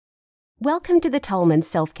Welcome to the Tolman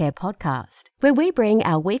Self-Care Podcast, where we bring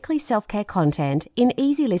our weekly self-care content in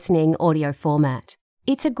easy listening audio format.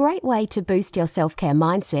 It's a great way to boost your self-care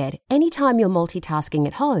mindset anytime you're multitasking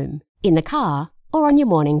at home, in the car, or on your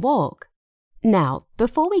morning walk. Now,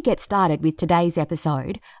 before we get started with today's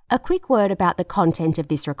episode, a quick word about the content of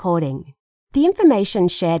this recording. The information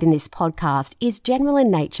shared in this podcast is general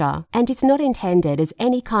in nature and is not intended as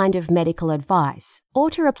any kind of medical advice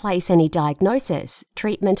or to replace any diagnosis,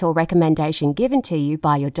 treatment or recommendation given to you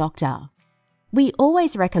by your doctor. We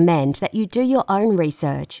always recommend that you do your own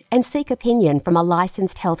research and seek opinion from a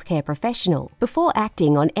licensed healthcare professional before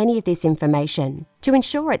acting on any of this information to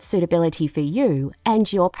ensure its suitability for you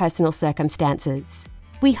and your personal circumstances.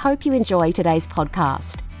 We hope you enjoy today's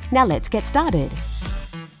podcast. Now let's get started.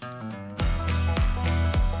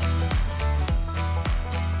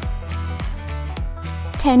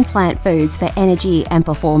 10 plant foods for energy and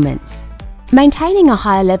performance. Maintaining a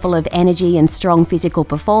high level of energy and strong physical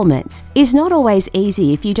performance is not always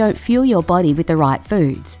easy if you don't fuel your body with the right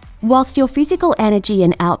foods. Whilst your physical energy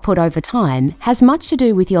and output over time has much to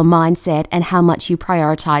do with your mindset and how much you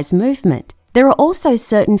prioritize movement, there are also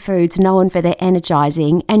certain foods known for their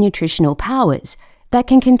energizing and nutritional powers that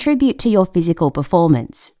can contribute to your physical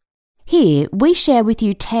performance. Here, we share with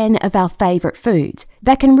you 10 of our favourite foods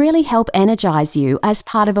that can really help energize you as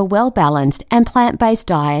part of a well-balanced and plant-based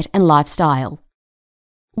diet and lifestyle.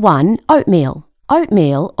 1. Oatmeal.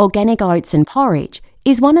 Oatmeal, organic oats and porridge,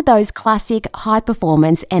 is one of those classic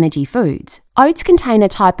high-performance energy foods. Oats contain a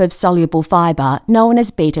type of soluble fibre known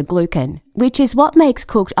as beta-glucan, which is what makes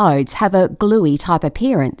cooked oats have a gluey type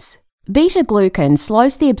appearance. Beta-glucan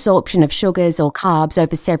slows the absorption of sugars or carbs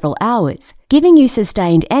over several hours, giving you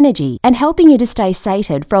sustained energy and helping you to stay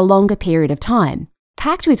sated for a longer period of time.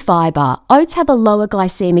 Packed with fibre, oats have a lower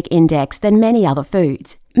glycemic index than many other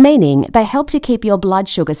foods, meaning they help to keep your blood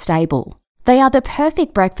sugar stable. They are the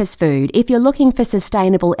perfect breakfast food if you're looking for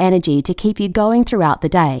sustainable energy to keep you going throughout the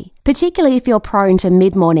day, particularly if you're prone to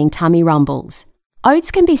mid-morning tummy rumbles.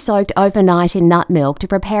 Oats can be soaked overnight in nut milk to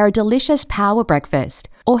prepare a delicious power breakfast,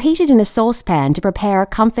 or heated in a saucepan to prepare a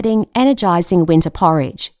comforting, energizing winter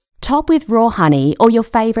porridge. Top with raw honey or your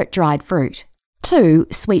favourite dried fruit. 2.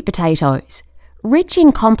 Sweet potatoes. Rich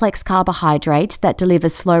in complex carbohydrates that deliver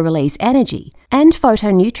slow-release energy and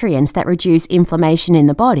phytonutrients that reduce inflammation in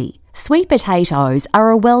the body, sweet potatoes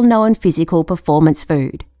are a well-known physical performance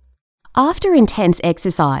food. After intense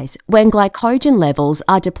exercise, when glycogen levels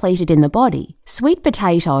are depleted in the body, sweet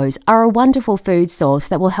potatoes are a wonderful food source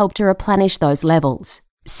that will help to replenish those levels.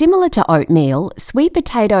 Similar to oatmeal, sweet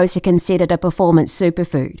potatoes are considered a performance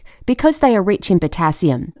superfood because they are rich in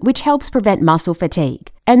potassium, which helps prevent muscle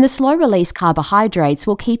fatigue, and the slow-release carbohydrates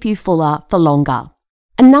will keep you fuller for longer.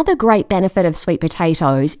 Another great benefit of sweet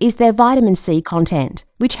potatoes is their vitamin C content,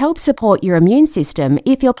 which helps support your immune system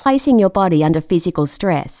if you're placing your body under physical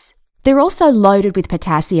stress. They're also loaded with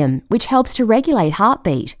potassium, which helps to regulate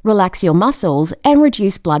heartbeat, relax your muscles, and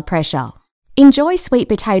reduce blood pressure. Enjoy sweet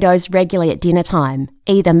potatoes regularly at dinner time,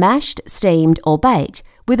 either mashed, steamed, or baked,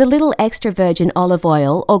 with a little extra virgin olive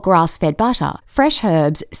oil or grass-fed butter, fresh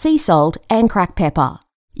herbs, sea salt, and cracked pepper.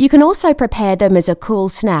 You can also prepare them as a cool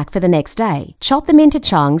snack for the next day. Chop them into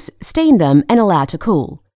chunks, steam them, and allow to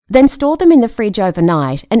cool. Then store them in the fridge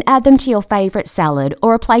overnight and add them to your favourite salad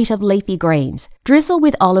or a plate of leafy greens. Drizzle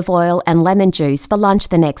with olive oil and lemon juice for lunch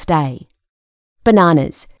the next day.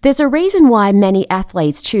 Bananas. There's a reason why many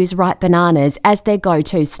athletes choose ripe bananas as their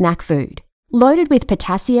go-to snack food. Loaded with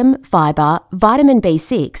potassium, fibre, vitamin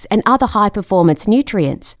B6 and other high-performance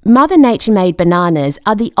nutrients, Mother Nature-made bananas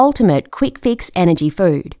are the ultimate quick-fix energy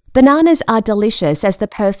food. Bananas are delicious as the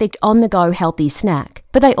perfect on-the-go healthy snack,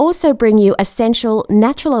 but they also bring you essential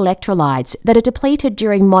natural electrolytes that are depleted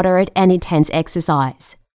during moderate and intense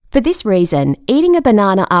exercise. For this reason, eating a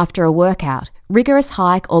banana after a workout, rigorous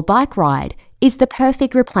hike or bike ride is the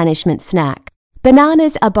perfect replenishment snack.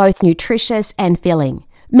 Bananas are both nutritious and filling,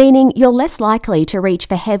 meaning you're less likely to reach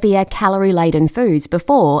for heavier calorie-laden foods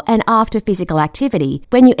before and after physical activity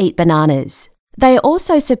when you eat bananas. They are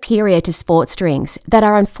also superior to sports drinks that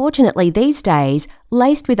are unfortunately these days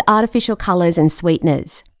laced with artificial colours and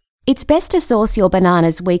sweeteners. It's best to source your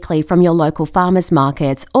bananas weekly from your local farmers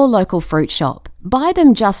markets or local fruit shop. Buy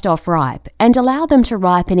them just off ripe and allow them to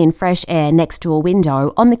ripen in fresh air next to a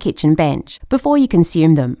window on the kitchen bench before you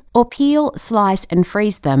consume them, or peel, slice and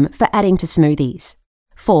freeze them for adding to smoothies.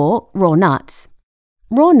 4. Raw nuts.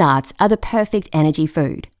 Raw nuts are the perfect energy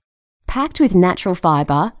food. Packed with natural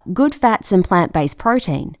fibre, good fats and plant-based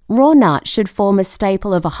protein, raw nuts should form a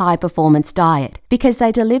staple of a high-performance diet because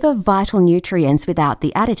they deliver vital nutrients without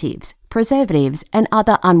the additives, preservatives and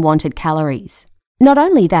other unwanted calories. Not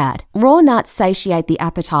only that, raw nuts satiate the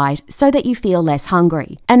appetite so that you feel less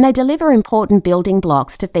hungry, and they deliver important building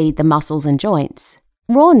blocks to feed the muscles and joints.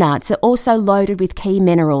 Raw nuts are also loaded with key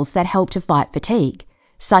minerals that help to fight fatigue,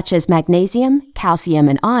 such as magnesium, calcium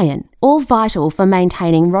and iron, all vital for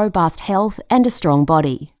maintaining robust health and a strong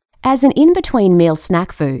body. As an in-between meal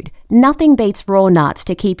snack food, nothing beats raw nuts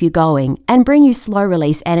to keep you going and bring you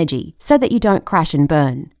slow-release energy so that you don't crash and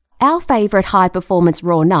burn. Our favourite high-performance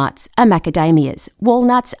raw nuts are macadamias,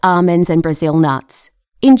 walnuts, almonds and Brazil nuts.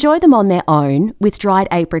 Enjoy them on their own with dried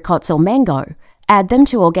apricots or mango. Add them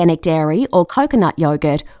to organic dairy or coconut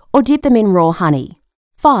yogurt or dip them in raw honey.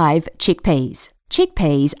 5. Chickpeas.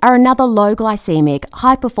 Chickpeas are another low-glycemic,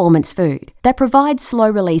 high-performance food that provides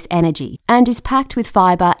slow-release energy and is packed with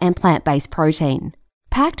fibre and plant-based protein.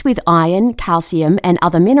 Packed with iron, calcium and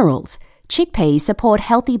other minerals, chickpeas support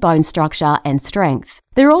healthy bone structure and strength.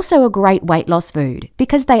 They're also a great weight loss food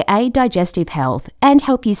because they aid digestive health and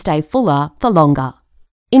help you stay fuller for longer.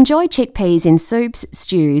 Enjoy chickpeas in soups,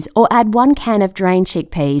 stews, or add 1 can of drained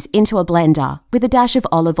chickpeas into a blender with a dash of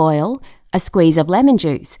olive oil, a squeeze of lemon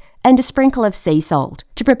juice, and a sprinkle of sea salt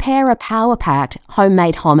to prepare a power-packed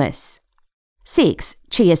homemade hummus. 6.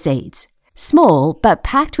 Chia seeds. Small but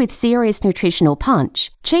packed with serious nutritional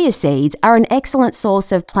punch, chia seeds are an excellent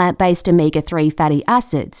source of plant-based omega-3 fatty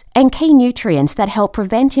acids and key nutrients that help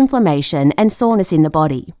prevent inflammation and soreness in the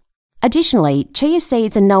body. Additionally, chia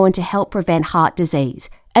seeds are known to help prevent heart disease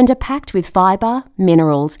and are packed with fibre,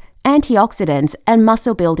 minerals, antioxidants and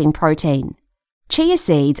muscle-building protein. Chia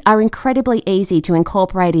seeds are incredibly easy to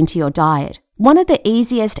incorporate into your diet. One of the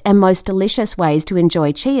easiest and most delicious ways to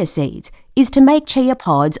enjoy chia seeds is to make chia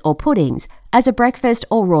pods or puddings as a breakfast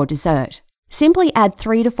or raw dessert. Simply add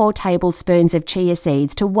 3 to 4 tablespoons of chia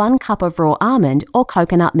seeds to 1 cup of raw almond or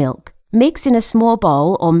coconut milk. Mix in a small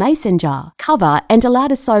bowl or mason jar, cover and allow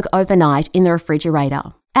to soak overnight in the refrigerator.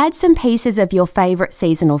 Add some pieces of your favourite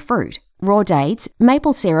seasonal fruit, raw dates,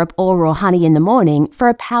 maple syrup or raw honey in the morning for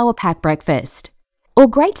a power-packed breakfast. Or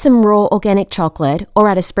grate some raw organic chocolate or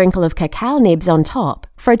add a sprinkle of cacao nibs on top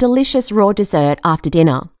for a delicious raw dessert after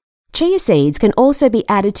dinner. Chia seeds can also be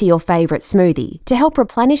added to your favourite smoothie to help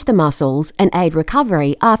replenish the muscles and aid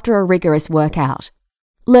recovery after a rigorous workout.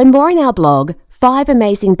 Learn more in our blog, 5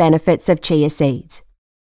 Amazing Benefits of Chia Seeds.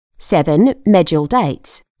 7. Medjool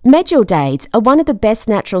dates. Medjool dates are one of the best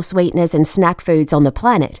natural sweeteners and snack foods on the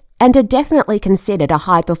planet and are definitely considered a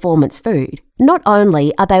high-performance food. Not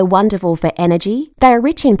only are they wonderful for energy, they are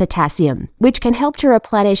rich in potassium, which can help to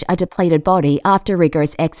replenish a depleted body after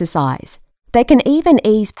rigorous exercise. They can even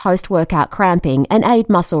ease post-workout cramping and aid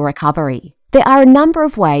muscle recovery. There are a number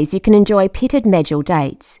of ways you can enjoy pitted medjool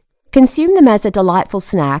dates. Consume them as a delightful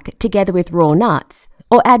snack together with raw nuts,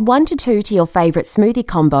 or add 1 to 2 to your favourite smoothie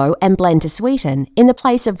combo and blend to sweeten in the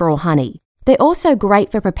place of raw honey. They're also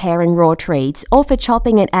great for preparing raw treats or for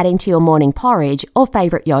chopping and adding to your morning porridge or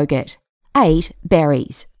favourite yogurt. 8.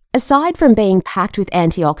 Berries. Aside from being packed with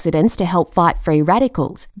antioxidants to help fight free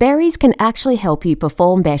radicals, berries can actually help you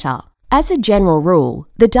perform better. As a general rule,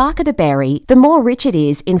 the darker the berry, the more rich it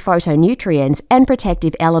is in phytonutrients and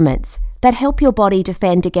protective elements that help your body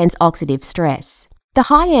defend against oxidative stress. The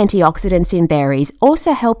high antioxidants in berries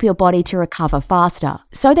also help your body to recover faster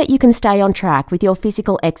so that you can stay on track with your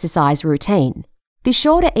physical exercise routine. Be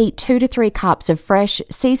sure to eat 2 to 3 cups of fresh,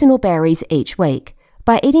 seasonal berries each week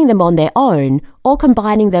by eating them on their own or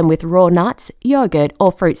combining them with raw nuts, yogurt or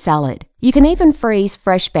fruit salad. You can even freeze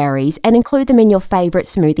fresh berries and include them in your favourite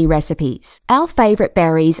smoothie recipes. Our favourite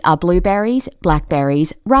berries are blueberries,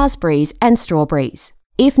 blackberries, raspberries and strawberries.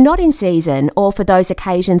 If not in season or for those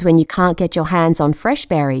occasions when you can't get your hands on fresh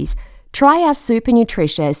berries, try our super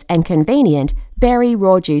nutritious and convenient berry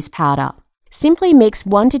raw juice powder. Simply mix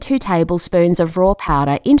 1 to 2 tablespoons of raw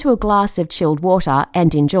powder into a glass of chilled water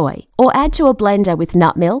and enjoy, or add to a blender with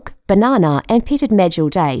nut milk, banana and pitted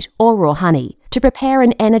medjool date or raw honey to prepare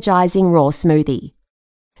an energizing raw smoothie.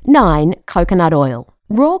 9. Coconut oil.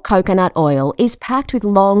 Raw coconut oil is packed with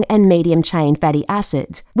long and medium-chain fatty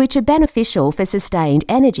acids, which are beneficial for sustained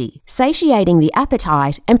energy, satiating the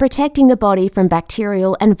appetite and protecting the body from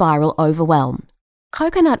bacterial and viral overwhelm.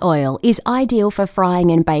 Coconut oil is ideal for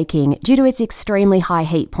frying and baking due to its extremely high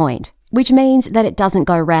heat point, which means that it doesn't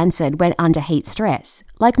go rancid when under heat stress,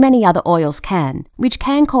 like many other oils can, which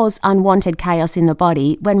can cause unwanted chaos in the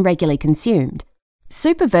body when regularly consumed.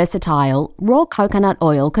 Super versatile, raw coconut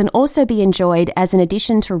oil can also be enjoyed as an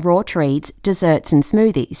addition to raw treats, desserts and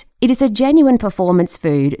smoothies. It is a genuine performance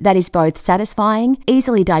food that is both satisfying,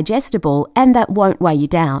 easily digestible and that won't weigh you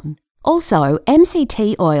down. Also,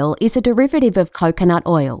 MCT oil is a derivative of coconut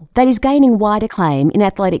oil that is gaining wide acclaim in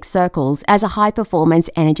athletic circles as a high-performance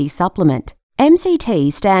energy supplement.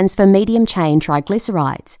 MCT stands for medium-chain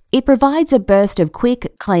triglycerides. It provides a burst of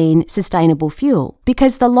quick, clean, sustainable fuel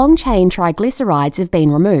because the long-chain triglycerides have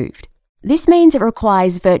been removed. This means it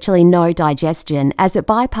requires virtually no digestion as it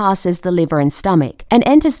bypasses the liver and stomach and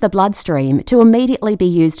enters the bloodstream to immediately be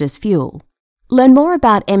used as fuel. Learn more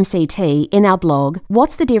about MCT in our blog,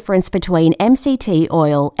 What's the Difference Between MCT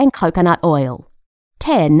Oil and Coconut Oil?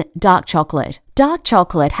 10. Dark chocolate. Dark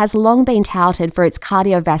chocolate has long been touted for its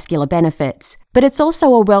cardiovascular benefits, but it's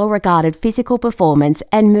also a well-regarded physical performance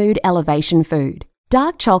and mood elevation food.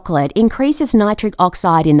 Dark chocolate increases nitric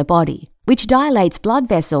oxide in the body, which dilates blood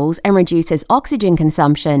vessels and reduces oxygen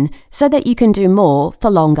consumption so that you can do more for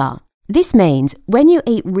longer. This means when you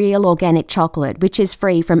eat real organic chocolate, which is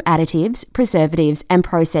free from additives, preservatives, and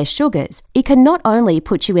processed sugars, it can not only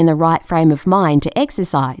put you in the right frame of mind to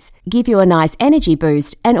exercise, give you a nice energy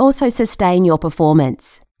boost, and also sustain your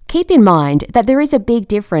performance. Keep in mind that there is a big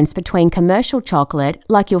difference between commercial chocolate,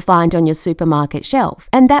 like you'll find on your supermarket shelf,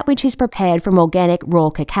 and that which is prepared from organic raw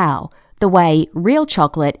cacao, the way real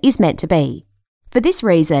chocolate is meant to be. For this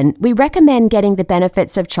reason, we recommend getting the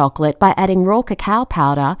benefits of chocolate by adding raw cacao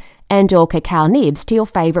powder and/or cacao nibs to your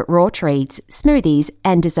favourite raw treats, smoothies,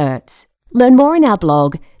 and desserts. Learn more in our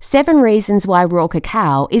blog, 7 Reasons Why Raw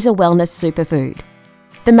Cacao is a Wellness Superfood.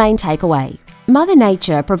 The main takeaway. Mother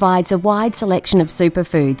Nature provides a wide selection of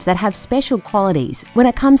superfoods that have special qualities when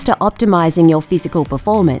it comes to optimising your physical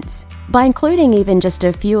performance. By including even just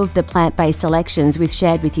a few of the plant-based selections we've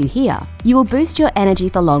shared with you here, you will boost your energy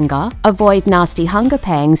for longer, avoid nasty hunger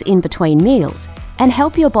pangs in between meals, and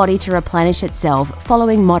help your body to replenish itself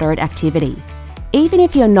following moderate activity. Even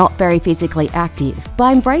if you're not very physically active,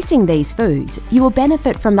 by embracing these foods, you will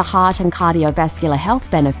benefit from the heart and cardiovascular health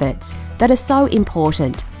benefits that are so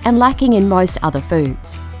important and lacking in most other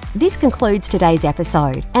foods. This concludes today's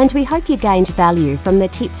episode, and we hope you gained value from the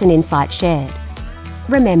tips and insights shared.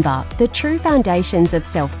 Remember, the true foundations of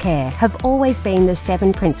self-care have always been the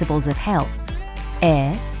 7 principles of health: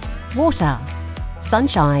 air, water,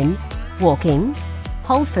 sunshine, walking,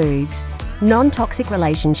 whole foods, non-toxic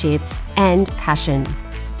relationships, and passion.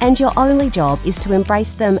 And your only job is to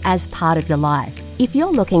embrace them as part of your life. If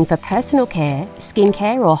you're looking for personal care,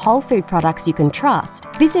 skincare, or whole food products you can trust,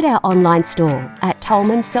 visit our online store at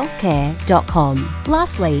tolmanselfcare.com.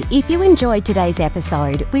 Lastly, if you enjoyed today's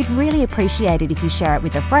episode, we'd really appreciate it if you share it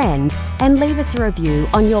with a friend and leave us a review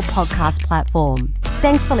on your podcast platform.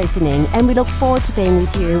 Thanks for listening, and we look forward to being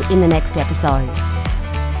with you in the next episode.